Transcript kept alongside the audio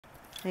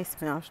Hey,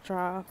 Smells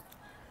Drive.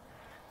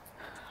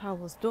 I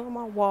was doing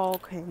my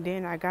walk and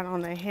then I got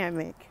on the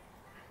hammock.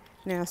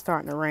 Now it's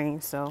starting to rain,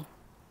 so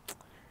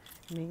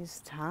it means it's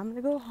time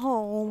to go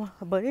home.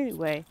 But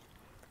anyway,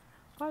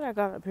 what I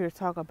got up here to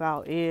talk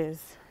about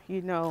is,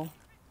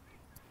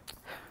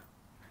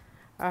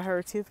 I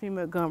heard Tiffany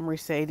Montgomery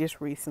say this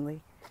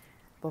recently.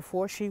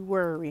 Before she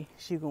worry,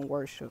 she gonna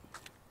worship.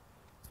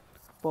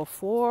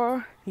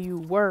 Before you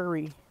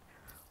worry,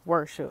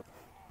 worship.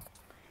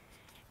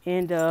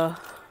 In the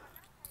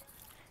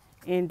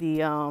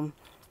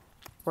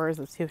words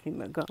of Tiffany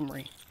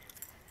Montgomery.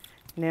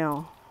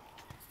 Now,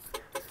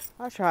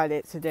 I tried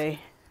it today.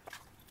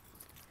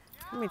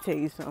 Let me tell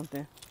you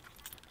something.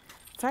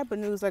 The type of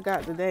news I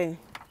got today,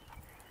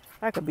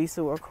 I could be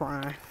sore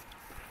crying.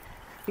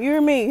 You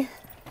hear me?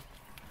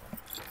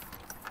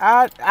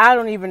 I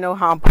don't even know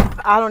how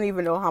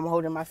I'm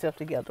holding myself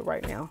together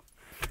right now.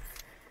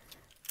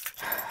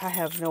 I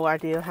have no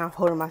idea how I'm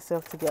holding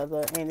myself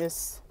together, and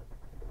it's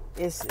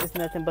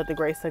nothing but the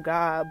grace of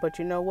God. But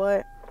you know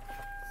what?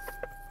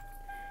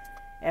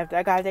 After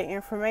I got that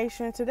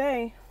information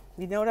today,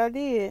 you know what I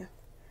did?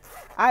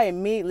 I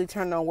immediately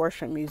turned on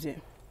worship music.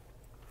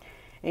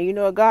 And you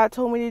know what God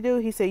told me to do?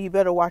 He said, you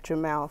better watch your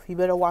mouth. You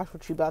better watch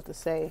what you're about to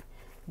say,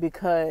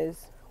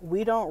 because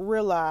we don't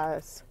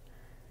realize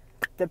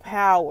the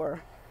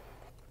power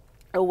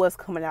of what's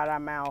coming out of our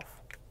mouth.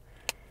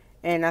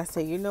 And I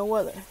said, you know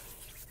what?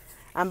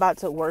 I'm about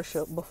to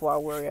worship before I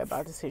worry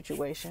about the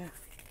situation.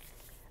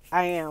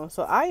 I am.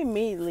 So I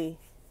immediately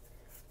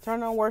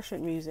turned on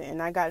worship music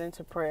and I got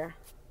into prayer.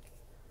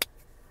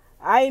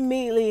 I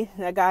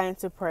got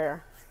into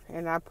prayer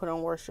and I put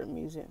on worship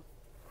music.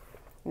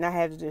 And I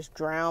had to just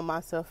drown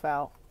myself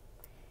out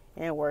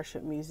in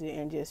worship music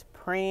and just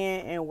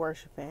praying and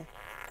worshiping.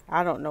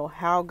 I don't know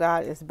how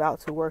God is about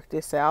to work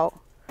this out,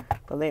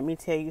 but let me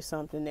tell you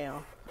something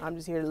now. I'm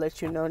just here to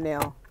let you know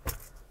now.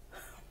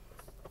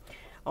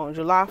 On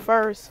July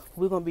 1st,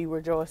 we're going to be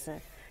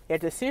rejoicing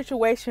that the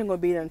situation going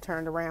to be done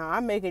turned around.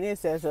 I'm making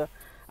this as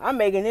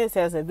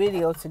a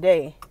video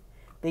today.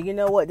 That you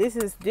know what, this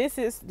is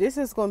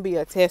going to be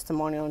a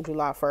testimony on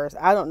July 1st.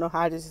 I don't know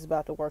how this is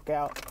about to work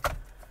out.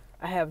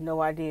 I have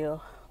no idea,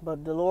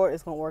 but the Lord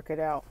is going to work it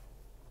out.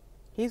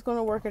 He's going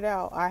to work it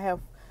out. I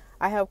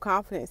have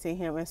confidence in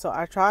him, and so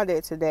I tried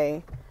it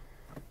today.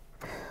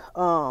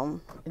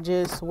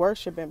 Just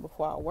worshiping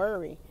before I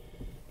worry.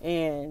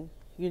 And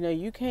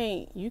you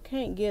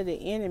can't give the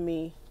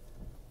enemy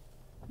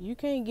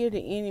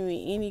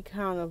any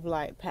kind of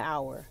like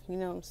power. You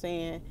know what I'm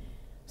saying?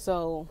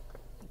 So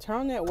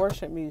turn that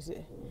worship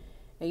music.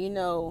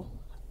 And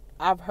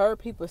I've heard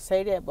people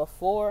say that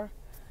before,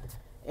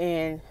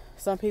 and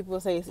some people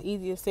say it's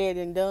easier said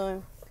than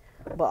done.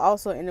 But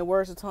also, in the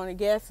words of Tony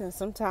Gaston,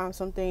 sometimes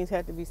some things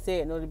have to be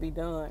said in order to be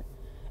done.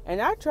 And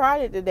I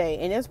tried it today,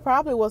 and it's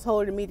probably what's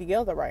holding me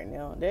together right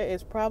now.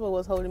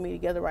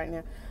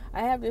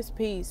 I have this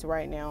peace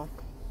right now.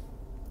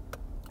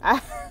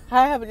 I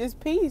have this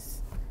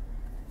peace.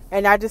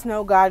 And I just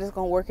know God is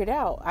going to work it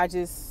out.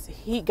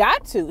 He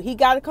got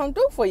to come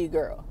through for you,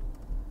 girl.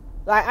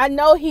 Like, I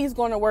know he's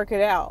going to work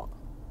it out.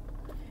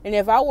 And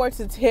if I were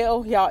to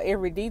tell y'all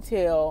every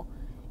detail,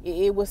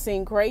 it would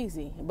seem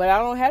crazy. But I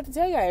don't have to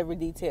tell y'all every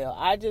detail.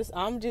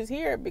 I'm just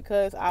here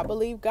because I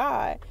believe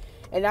God.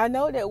 And I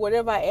know that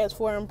whatever I ask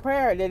for in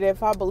prayer, that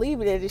if I believe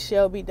it, that it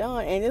shall be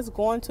done. And it's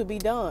going to be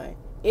done.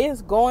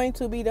 It's going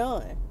to be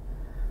done.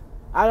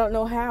 I don't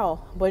know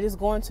how, but it's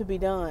going to be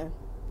done.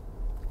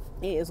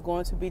 It is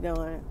going to be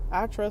done.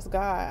 I trust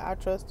God. I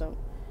trust him.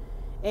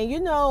 And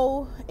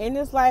in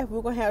this life,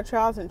 we're going to have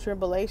trials and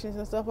tribulations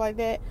and stuff like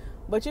that.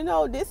 But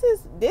this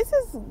is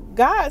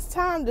God's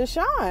time to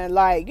shine.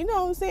 Like, you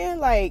know what I'm saying?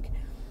 Like,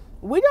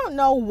 we don't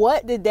know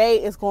what the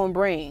day is going to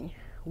bring.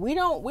 We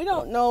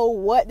don't know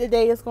what the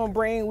day is going to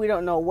bring. We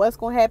don't know what's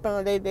going to happen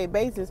on a day-to-day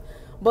basis.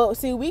 But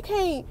see, we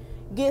can't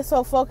get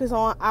so focused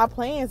on our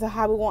plans and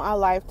how we want our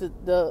life to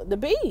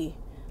be.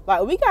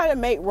 Like, we got to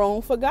make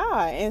room for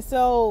God. And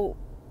so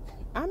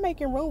I'm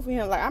making room for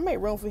him. Like, I make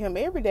room for him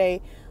every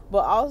day.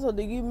 But also,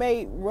 do you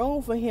make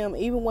room for him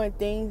even when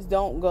things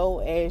don't go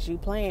as you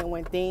plan?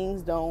 When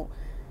things don't,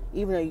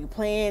 even though you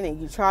plan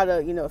and you try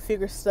to,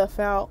 figure stuff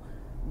out,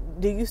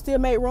 do you still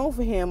make room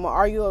for him? Or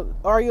are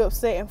you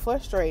upset and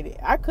frustrated?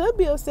 I could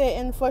be upset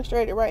and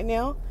frustrated right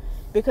now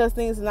because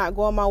things are not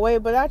going my way,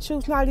 but I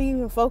choose not to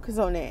even focus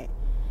on that.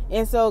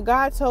 And so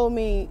God told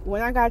me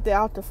when I got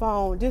off the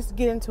phone, just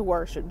get into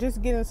worship,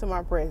 just get into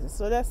my presence.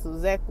 So that's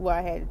exactly what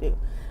I had to do.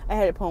 I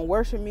had to put on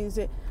worship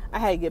music. I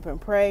had to get up and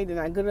pray. Then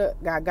I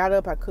got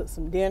up, I cooked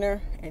some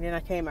dinner, and then I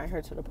came out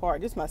here to the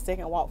park. This is my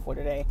second walk for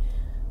today.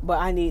 But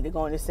I need to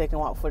go on this second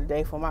walk for the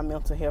day for my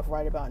mental health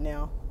right about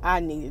now. I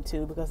needed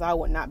to because I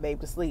would not be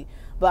able to sleep.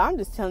 But I'm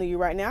just telling you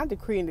right now, I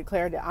decree and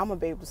declare that I'm going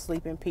to be able to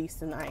sleep in peace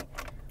tonight.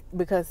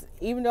 Because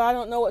even though I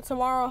don't know what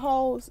tomorrow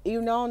holds,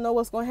 even though I don't know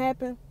what's going to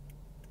happen,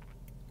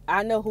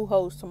 I know who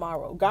holds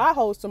tomorrow. God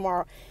holds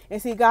tomorrow.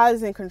 And see, God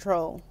is in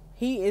control.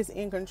 He is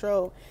in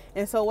control.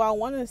 And so what I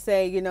want to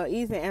say,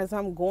 even as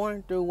I'm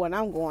going through what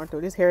I'm going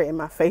through, this hair in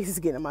my face is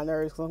getting on my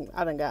nerves because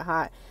I done got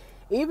hot.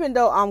 even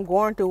though I'm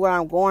going through what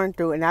I'm going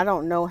through and I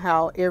don't know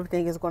how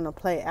everything is going to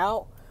play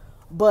out,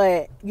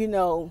 but,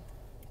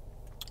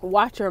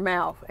 watch your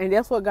mouth. And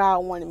that's what God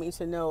wanted me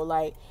to know.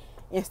 Like,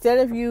 instead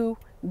of you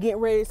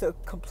getting ready to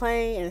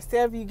complain, and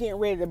instead of you getting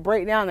ready to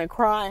break down and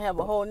cry and have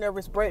a whole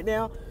nervous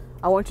breakdown,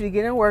 I want you to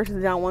get in worship,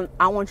 and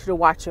I want you to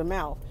watch your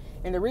mouth.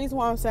 And the reason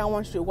why I'm saying I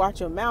want you to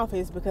watch your mouth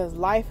is because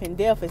life and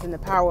death is in the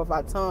power of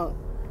our tongue.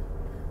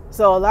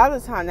 So a lot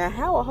of the time, now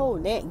how a whole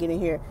gnat get in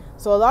here?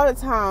 So a lot of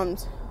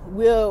times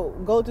we'll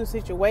go through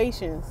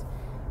situations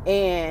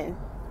and,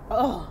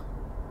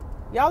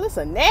 y'all, it's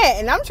a gnat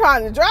and I'm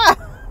trying to drive.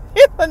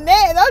 It's a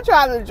gnat and I'm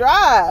trying to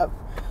drive.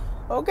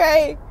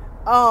 Okay?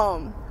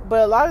 But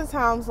a lot of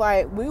times,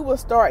 like, we will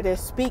start to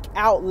speak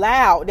out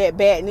loud that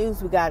bad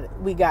news we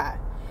got.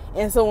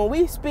 And so when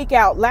we speak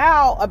out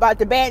loud about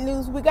the bad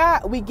news we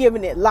got, we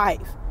giving it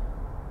life.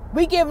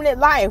 We giving it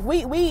life.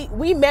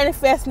 We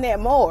manifesting that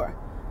more.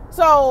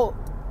 So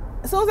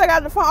as soon as I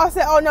got the phone, I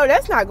said, oh no,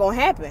 that's not going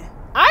to happen.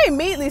 I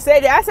immediately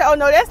said that. I said, oh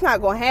no, that's not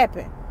going to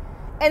happen.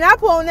 And I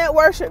put on that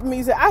worship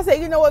music. I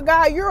said, you know what,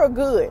 God, you're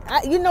good.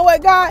 You know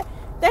what, God,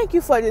 thank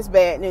you for this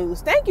bad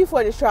news. Thank you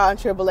for this trial and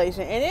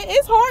tribulation. And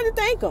it's hard to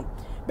thank him,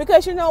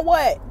 because you know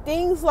what?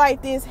 Things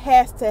like this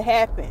has to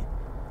happen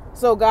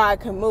so God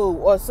can move,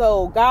 or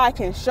so God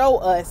can show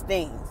us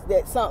things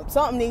that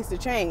something needs to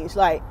change.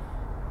 Like,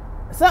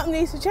 something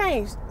needs to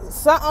change.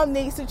 Something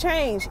needs to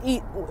change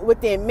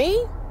within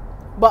me,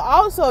 but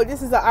also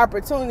this is an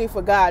opportunity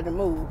for God to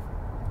move.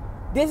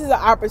 This is an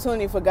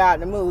opportunity for God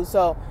to move.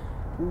 So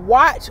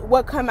watch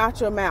what come out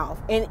your mouth.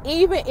 And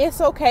even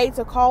it's okay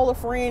to call a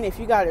friend if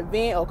you got a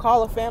vent, or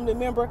call a family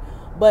member.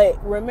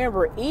 But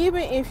remember,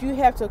 even if you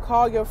have to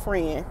call your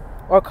friend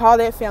or call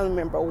that family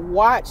member,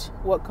 watch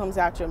what comes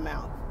out your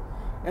mouth.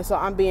 And so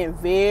I'm being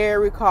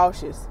very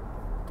cautious.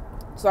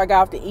 So I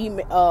got off the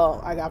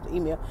email. I got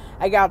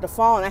off the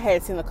phone. I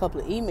had to send a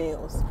couple of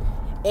emails.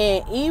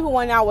 And even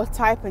when I was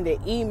typing the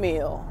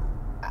email,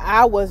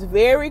 I was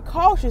very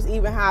cautious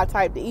even how I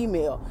typed the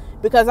email,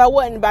 because I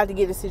wasn't about to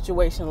get a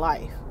situation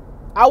life.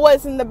 I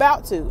wasn't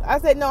about to. I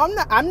said, no,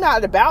 I'm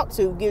not about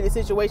to give the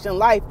situation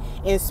life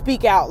and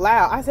speak out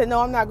loud. I said,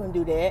 no, I'm not going to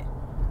do that.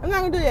 I'm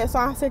not going to do that. So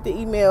I sent the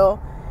email,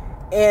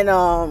 and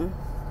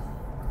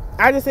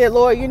I just said,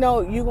 Lord, you're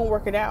going to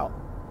work it out.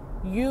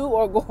 You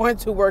are going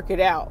to work it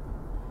out.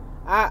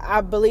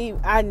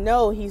 I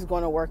know he's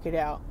going to work it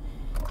out.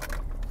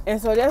 And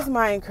so that's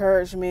my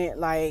encouragement.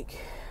 Like,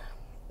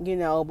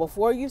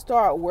 before you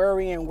start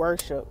worrying,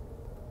 worship.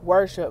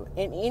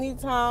 And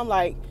anytime,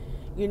 like,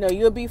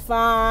 you'll be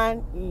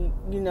fine.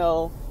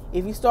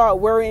 If you start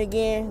worrying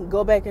again,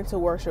 go back into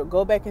worship.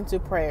 Go back into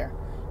prayer.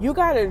 You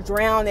got to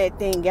drown that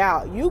thing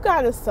out. You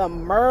got to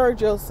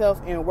submerge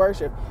yourself in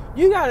worship.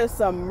 You got to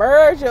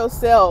submerge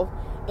yourself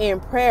in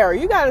prayer.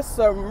 You got to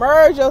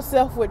submerge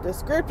yourself with the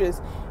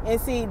scriptures. And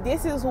see,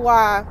 this is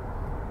why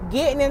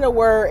getting in the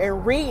word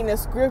and reading the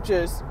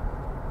scriptures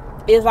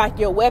is like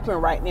your weapon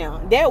right now.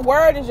 That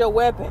word is your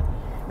weapon,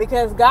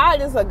 because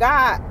God is a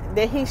God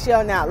that he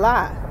shall not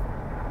lie.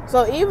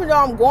 So even though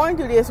I'm going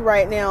through this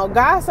right now,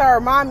 God started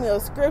reminding me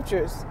of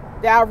scriptures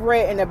that I've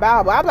read in the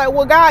Bible. I'm like,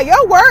 well, God,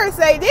 your words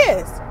say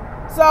this.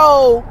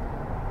 So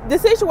the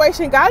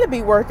situation got to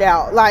be worked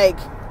out. Like,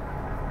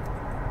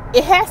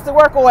 it has to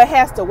work, or it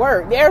has to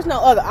work. There's no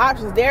other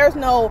options. There's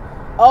no,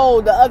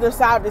 the other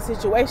side of the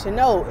situation.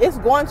 No, it's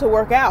going to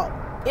work out.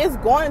 It's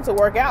going to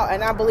work out.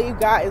 And I believe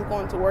God is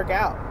going to work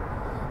out.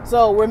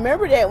 So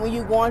remember that when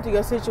you go into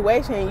your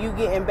situation and you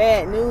getting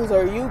bad news,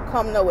 or you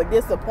coming up with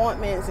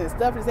disappointments and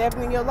stuff that's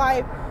happening in your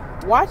life,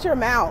 watch your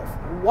mouth.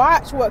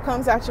 Watch what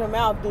comes out your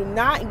mouth. Do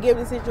not give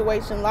the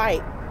situation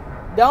light.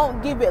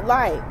 Don't give it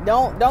light.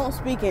 Don't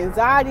speak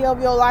anxiety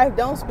of your life.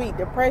 Don't speak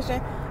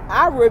depression.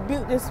 I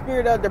rebuke the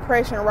spirit of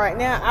depression right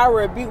now. I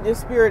rebuke the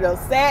spirit of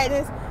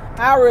sadness.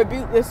 I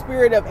rebuke the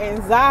spirit of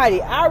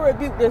anxiety. I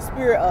rebuke the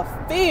spirit of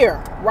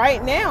fear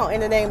right now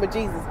in the name of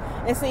Jesus.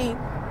 And see,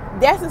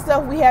 that's the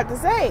stuff we have to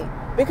say,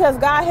 because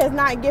God has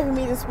not given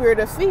me the spirit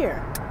of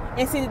fear.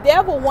 And see, the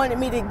devil wanted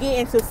me to get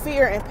into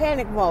fear and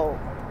panic mode.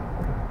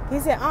 He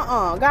said,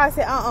 God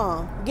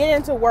said, get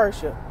into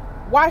worship.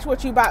 Watch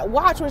what's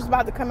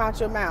about to come out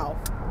your mouth.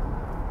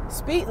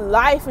 Speak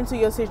life into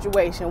your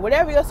situation.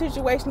 Whatever your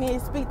situation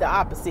is, speak the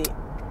opposite.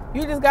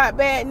 You just got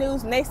bad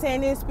news and they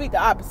saying this, speak the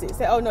opposite.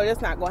 Say, oh no,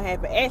 that's not going to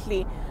happen.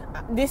 Actually,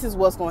 this is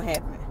what's going to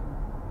happen.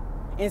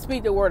 And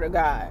speak the word of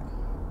God.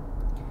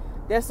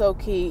 That's so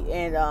key.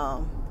 And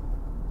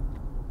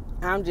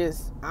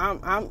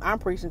I'm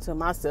preaching to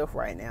myself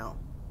right now.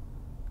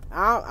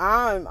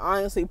 I'm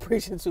honestly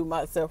preaching to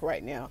myself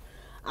right now.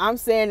 I'm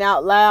saying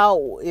out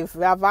loud, if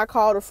I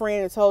called a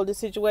friend and told the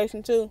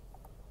situation to,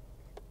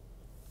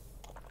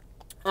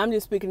 I'm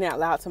just speaking out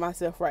loud to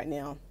myself right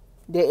now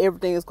that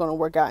everything is going to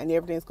work out and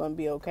everything's going to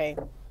be okay.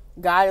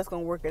 God is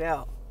going to work it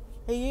out.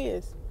 He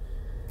is.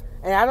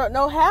 And I don't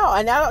know how.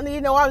 And I don't need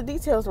to know all the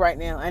details right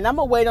now. And I'm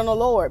going to wait on the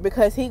Lord,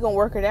 because he going to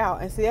work it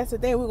out. And see, that's the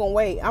thing. We're going to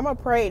wait. I'm going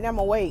to pray and I'm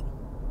going to wait.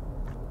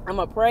 I'm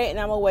going to pray and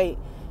I'm going to wait.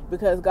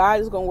 because God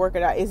is going to work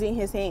it out. It's in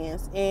his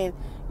hands. And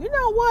you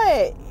know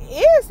what?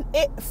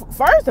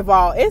 First of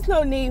all, it's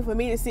no need for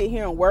me to sit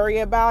here and worry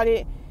about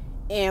it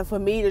and for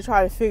me to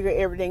try to figure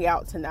everything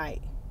out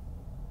tonight.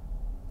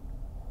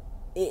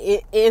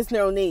 It is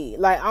no need.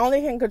 Like, I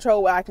only can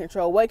control what I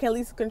control. What can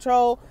Lisa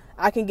control?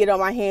 I can get on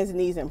my hands and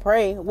knees and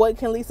pray. What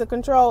can Lisa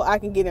control? I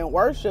can get in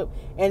worship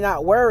and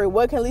not worry.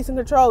 What can Lisa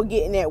control?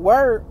 Get in that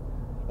word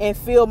and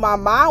fill my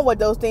mind with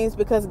those things,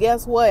 because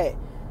guess what?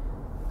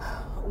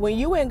 When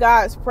you in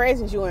God's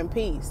presence, you in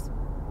peace.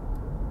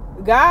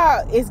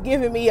 God is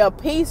giving me a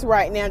peace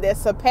right now that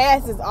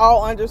surpasses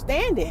all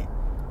understanding.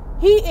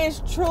 He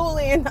is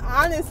truly and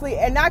honestly,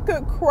 and I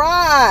could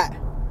cry.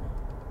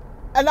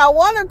 And I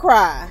want to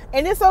cry.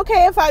 And it's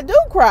okay if I do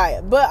cry.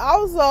 But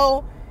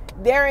also,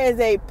 there is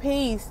a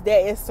peace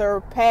that is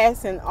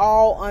surpassing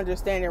all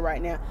understanding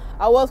right now.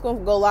 I was going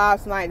to go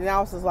live tonight, and I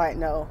was just like,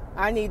 no,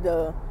 I need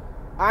to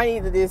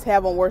just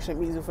have on worship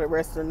music for the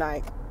rest of the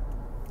night.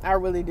 I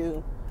really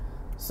do.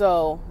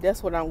 So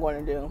that's what I'm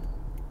going to do.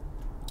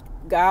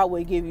 God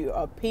will give you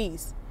a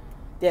peace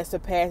that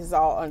surpasses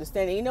all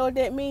understanding. You know what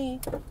that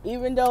means?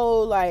 Even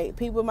though, like,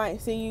 people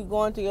might see you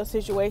going through your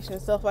situation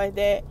and stuff like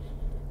that,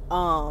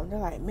 they're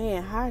like,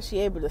 man, how is she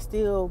able to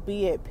still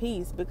be at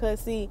peace? Because,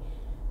 see,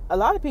 a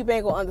lot of people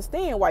ain't going to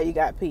understand why you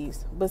got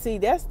peace. But, see,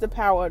 that's the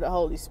power of the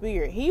Holy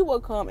Spirit. He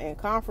will come and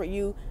comfort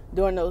you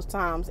during those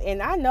times.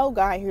 And I know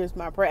God hears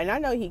my prayer, and I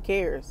know he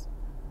cares.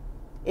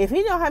 If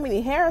he know how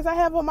many hairs I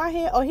have on my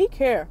head, oh, he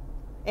care.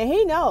 And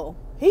he know.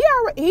 He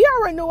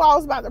already knew what I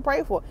was about to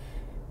pray for.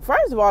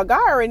 First of all,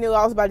 God already knew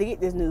I was about to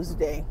get this news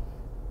today.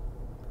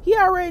 He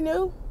already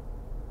knew.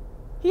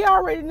 He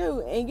already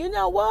knew. And you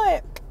know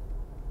what?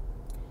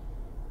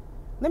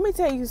 Let me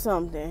tell you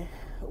something.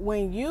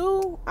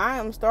 I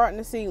am starting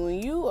to see,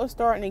 when you are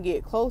starting to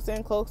get closer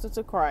and closer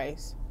to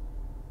Christ,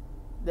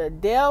 the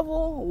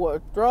devil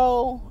will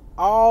throw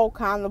all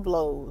kind of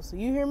blows.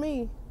 You hear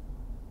me?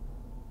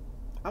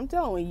 I'm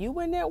telling you,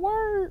 when you in that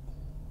word,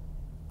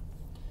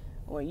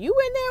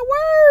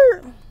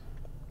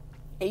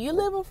 and you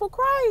living for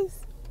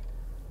Christ,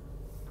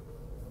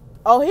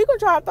 oh, he gonna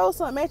try to throw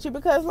something at you.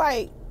 Because,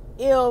 like,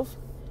 if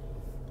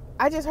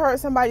I just heard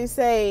somebody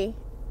say,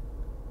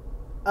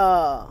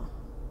 I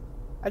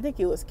think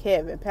it was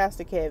Kevin,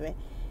 Pastor Kevin.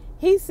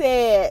 He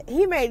said,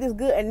 he made this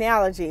good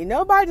analogy.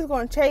 Nobody's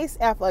going to chase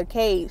after a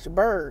caged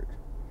bird.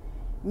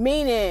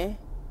 Meaning,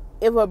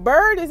 if a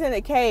bird is in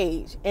a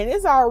cage and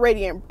it's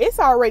already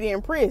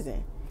in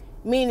prison.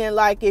 Meaning,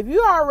 like, if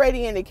you're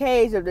already in the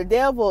cage of the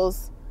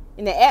devil's,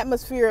 in the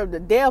atmosphere of the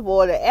devil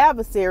or the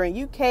adversary, and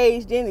you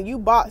caged in and you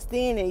boxed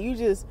in and you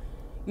just,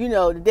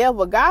 the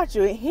devil got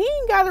you, he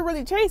ain't got to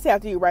really chase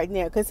after you right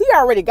now, because he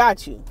already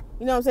got you.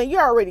 You know what I'm saying?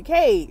 You're already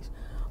caged.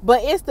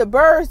 But it's the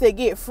birds that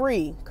get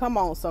free. Come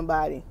on,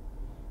 somebody.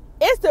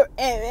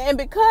 And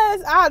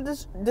because I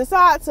just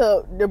decide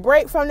to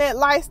break from that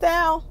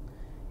lifestyle,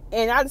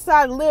 and I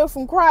decided to live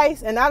from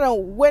Christ, and I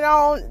done went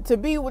on to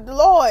be with the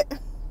Lord,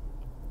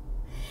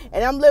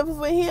 and I'm living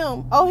for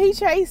him. Oh, he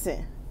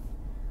chasing.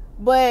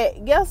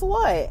 But guess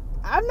what?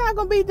 I'm not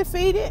going to be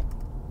defeated,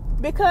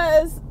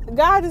 because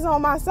God is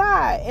on my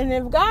side. And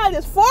if God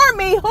is for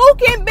me, who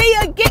can be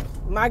against?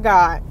 My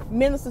God,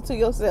 minister to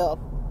yourself.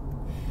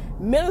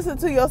 Minister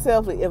to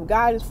yourself. If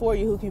God is for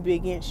you, who can be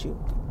against you?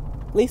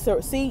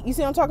 Lisa, see, you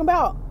see what I'm talking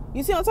about?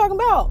 You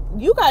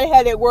got to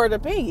have that word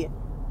of opinion.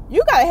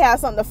 You got to have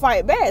something to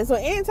fight back. So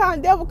anytime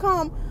the devil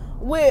come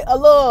with a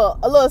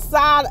little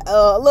side,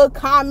 a little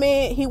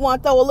comment, he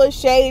want to throw a little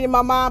shade in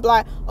my mind,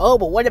 like, oh,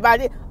 but what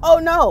about it? Oh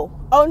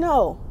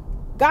no.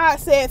 God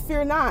said,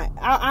 fear not.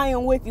 I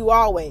am with you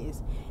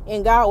always.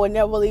 And God will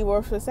never leave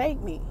or forsake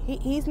me.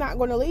 He's not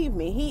going to leave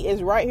me. He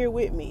is right here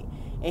with me.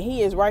 And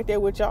he is right there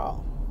with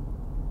y'all.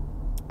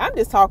 I'm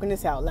just talking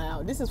this out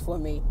loud. This is for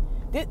me.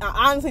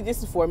 Honestly,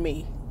 this is for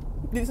me.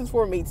 This is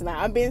for me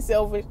tonight. I'm being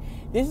selfish.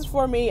 This is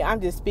for me.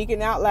 I'm just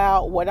speaking out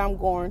loud what I'm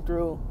going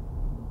through.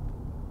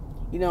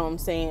 You know what I'm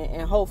saying?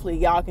 And hopefully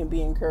y'all can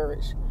be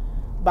encouraged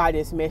by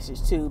this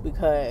message too,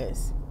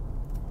 because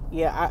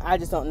I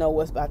just don't know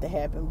what's about to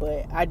happen,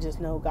 but I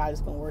just know God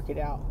is going to work it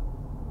out.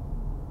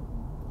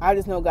 I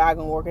just know God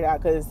going to work it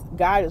out, because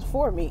God is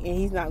for me and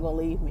he's not going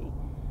to leave me.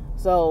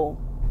 So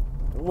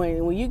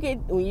when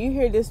you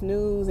hear this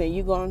news and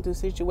you're going through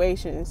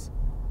situations,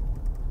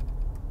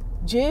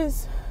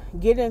 just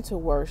get into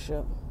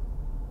worship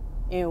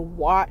and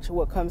watch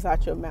what comes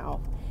out your mouth.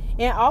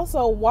 And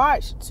also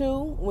watch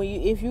too,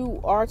 if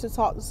you are to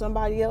talk to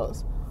somebody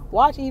else,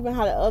 watch even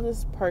how the other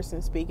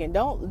person speaking.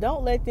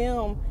 Don't let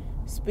them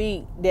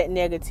speak that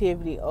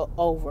negativity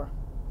over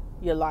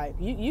your life.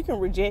 You can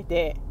reject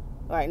that.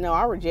 Like, no,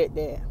 I reject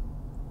that.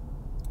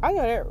 I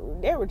know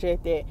they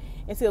reject that.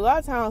 And see, a lot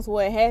of times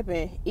what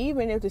happened,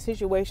 even if the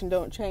situation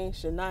don't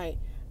change tonight,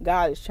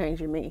 God is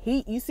changing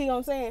me. You see what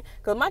I'm saying?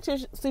 Because my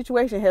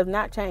situation has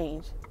not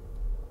changed.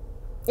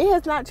 It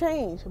has not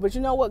changed. But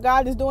you know what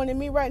God is doing in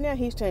me right now?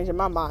 He's changing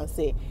my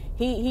mindset.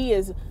 He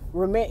is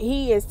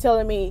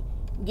telling me,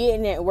 get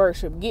in that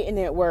worship, get in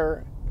that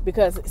word.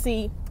 Because,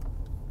 see,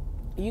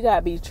 You got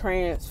to be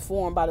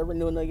transformed by the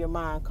renewing of your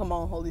mind. Come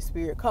on, Holy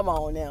Spirit. Come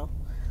on now.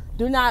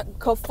 Do not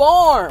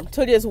conform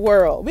to this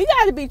world. We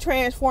got to be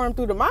transformed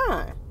through the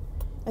mind.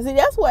 And see,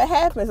 that's what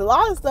happens. A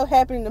lot of stuff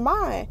happens in the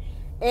mind.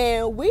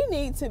 And we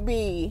need to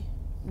be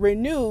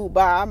renewed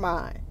by our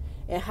mind.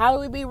 And how do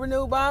we be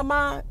renewed by our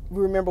mind?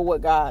 Remember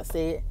what God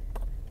said.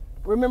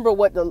 Remember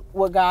what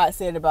God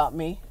said about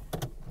me.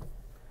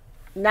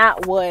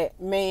 Not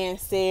what man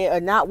said, or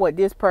not what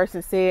this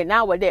person said,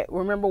 not what that.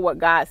 Remember what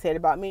God said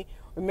about me.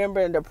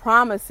 Remember the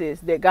promises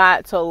that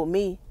God told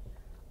me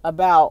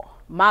about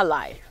my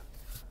life.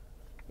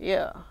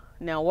 Yeah.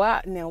 Now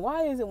why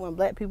is it when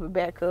black people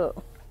back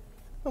up?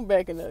 I'm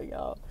backing up,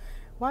 y'all.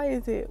 Why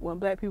is it when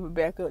black people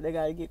back up, they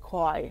gotta get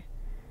quiet?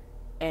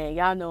 And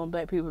y'all know when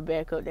black people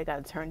back up, they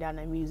gotta turn down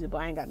their music, but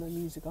I ain't got no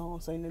music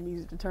on, so ain't no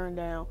music to turn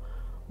down.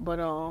 But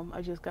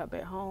I just got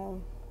back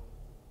home.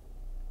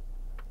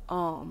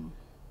 Oh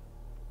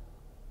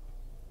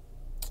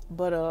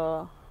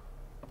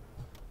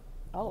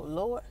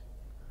Lord.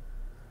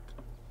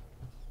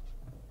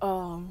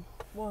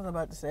 What was I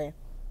about to say?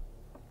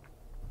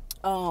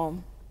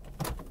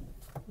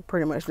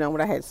 Pretty much done what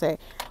I had to say.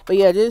 But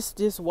yeah,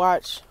 just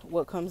watch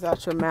what comes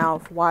out your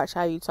mouth. Watch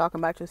how you talking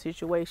about your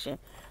situation.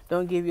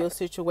 Don't give your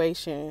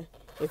situation,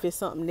 if it's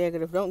something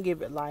negative, don't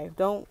give it life.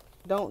 Don't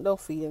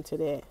feed into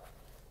that.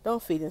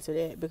 Don't feed into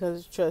that,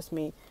 because trust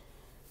me,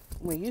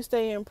 when you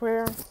stay in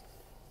prayer,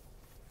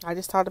 I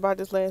just talked about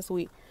this last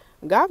week.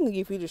 God can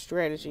give you the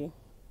strategy.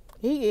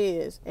 He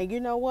is. And you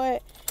know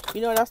what?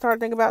 You know what I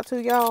started thinking about too,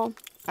 y'all?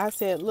 I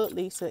said, look,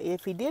 Lisa,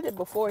 if he did it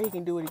before, he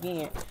can do it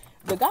again.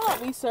 The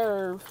God we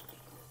serve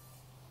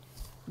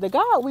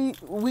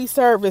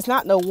is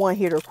not no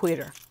one-hitter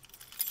quitter.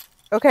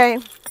 Okay?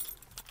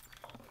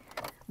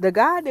 The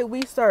God that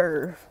we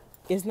serve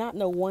is not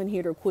no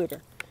one-hitter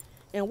quitter.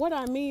 And what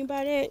I mean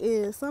by that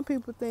is, some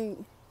people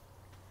think,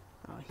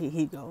 oh, here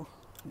he go,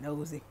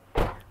 nosy.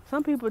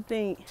 Some people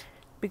think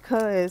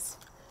because,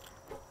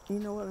 you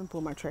know what, let me pull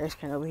my trash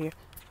can over here.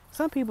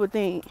 Some people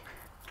think,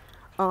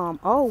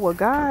 oh, well,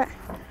 God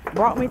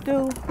brought me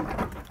through.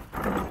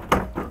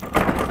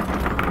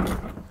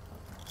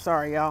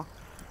 Sorry, y'all.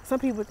 Some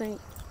people think,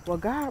 well,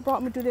 God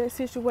brought me through that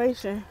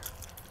situation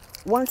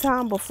one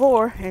time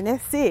before, and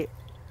that's it.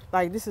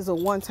 Like, this is a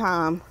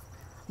one-time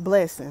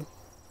blessing.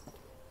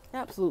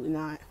 Absolutely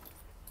not.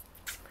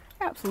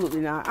 Absolutely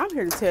not. I'm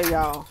here to tell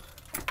y'all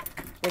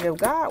that if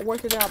God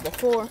worked it out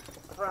before,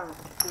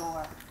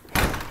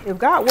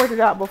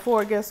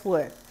 guess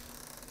what?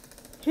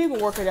 He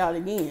can work it out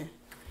again.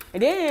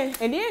 And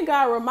then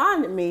God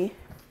reminded me,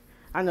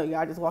 I know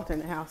y'all just walked in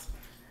the house.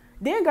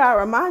 Then God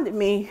reminded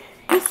me,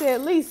 he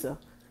said, Lisa,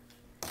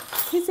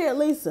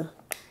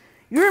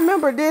 you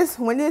remember this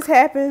when this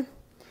happened?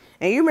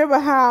 And you remember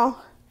how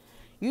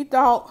you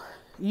thought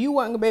you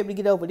wasn't going to be able to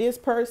get over this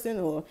person?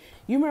 Or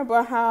you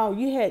remember how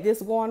you had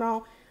this going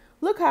on?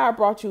 Look how I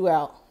brought you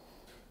out.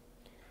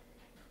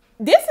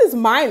 This is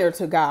minor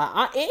to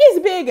God. It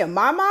is big in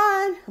my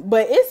mind,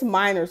 but it's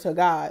minor to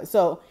God.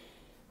 So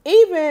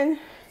even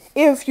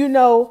if you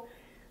know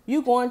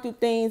you going through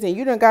things and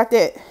you done got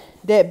that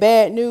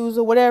bad news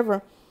or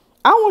whatever,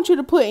 I want you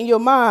to put in your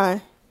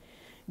mind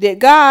that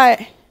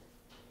God,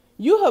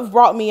 you have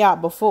brought me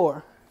out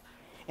before.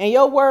 And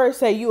your words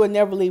say you will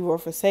never leave or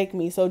forsake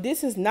me. So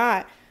this is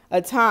not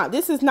a time.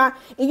 This is not,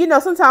 and you know,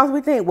 sometimes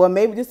we think, well,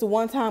 maybe this is the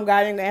one time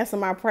God didn't answer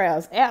my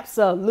prayers.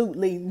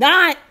 Absolutely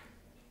not.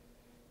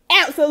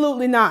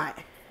 Absolutely not.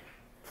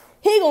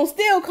 He gonna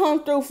still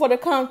come through for the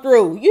come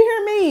through. You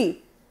hear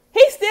me?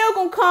 He still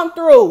gonna come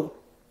through.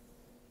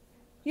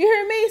 You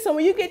hear me? So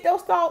when you get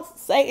those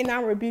thoughts, Satan,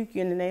 I rebuke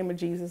you in the name of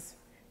Jesus.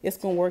 It's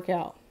gonna work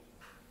out.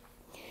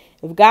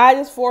 If God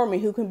is for me,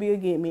 who can be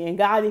against me? And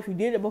God, if you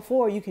did it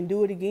before, you can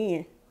do it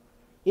again.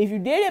 If you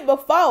did it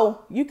before,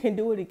 you can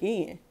do it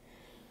again.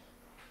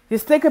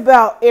 Just think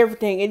about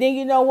everything. And then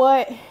you know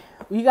what?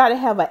 You got to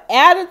have an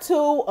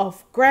attitude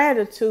of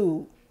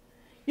gratitude.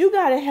 You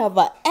got to have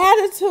an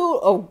attitude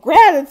of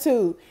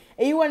gratitude.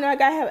 And you want to know, I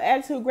got to have an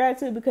attitude of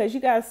gratitude because you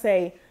got to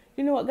say,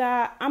 you know what,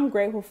 God, I'm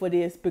grateful for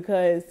this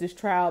because this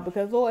trial.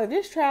 Because, Lord, if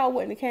this trial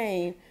wouldn't have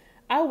came,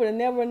 I would have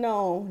never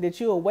known that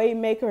you're a way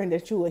maker and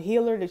that you're a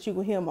healer, that you're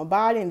going to heal my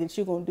body and that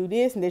you're going to do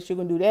this and that you're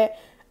going to do that.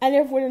 I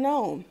never would have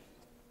known.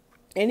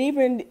 And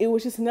even it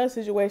was just another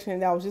situation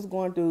that I was just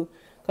going through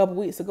a couple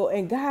weeks ago.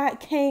 And God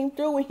came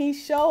through and he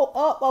showed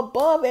up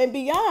above and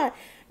beyond.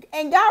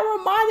 And God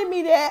reminded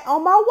me that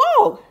on my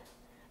walk.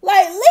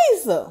 Like,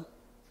 Lisa,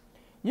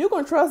 you're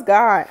going to trust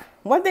God.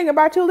 One thing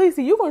about you,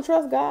 Lisa, you're going to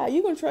trust God.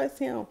 You're going to trust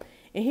him.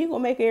 And he's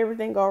going to make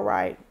everything go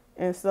right.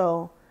 And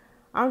so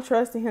I'm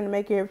trusting him to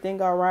make everything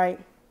go right.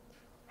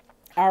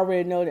 I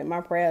already know that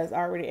my prayers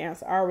are already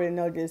answered. I already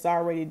know that it's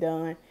already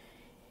done.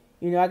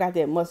 You know, I got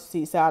that mustard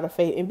seed side of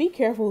faith. And be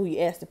careful who you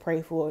ask to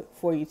pray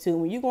for you too.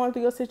 When you're going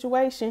through your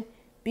situation,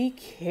 be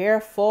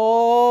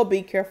careful.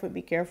 Be careful,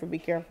 be careful, be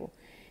careful.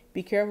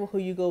 Be careful who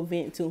you go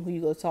vent to, who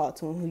you go talk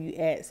to, and who you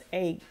ask,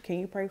 hey, can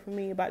you pray for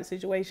me about the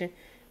situation?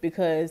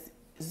 Because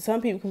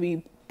some people can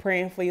be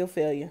praying for your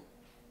failure.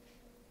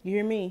 You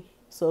hear me?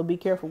 So be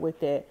careful with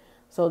that.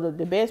 So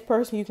the best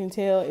person you can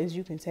tell is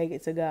you can take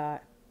it to God.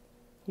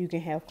 You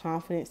can have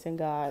confidence in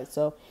God.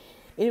 So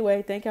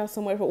anyway, thank y'all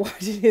so much for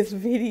watching this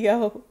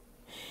video.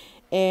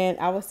 And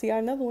I will see y'all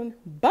another one.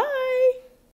 Bye.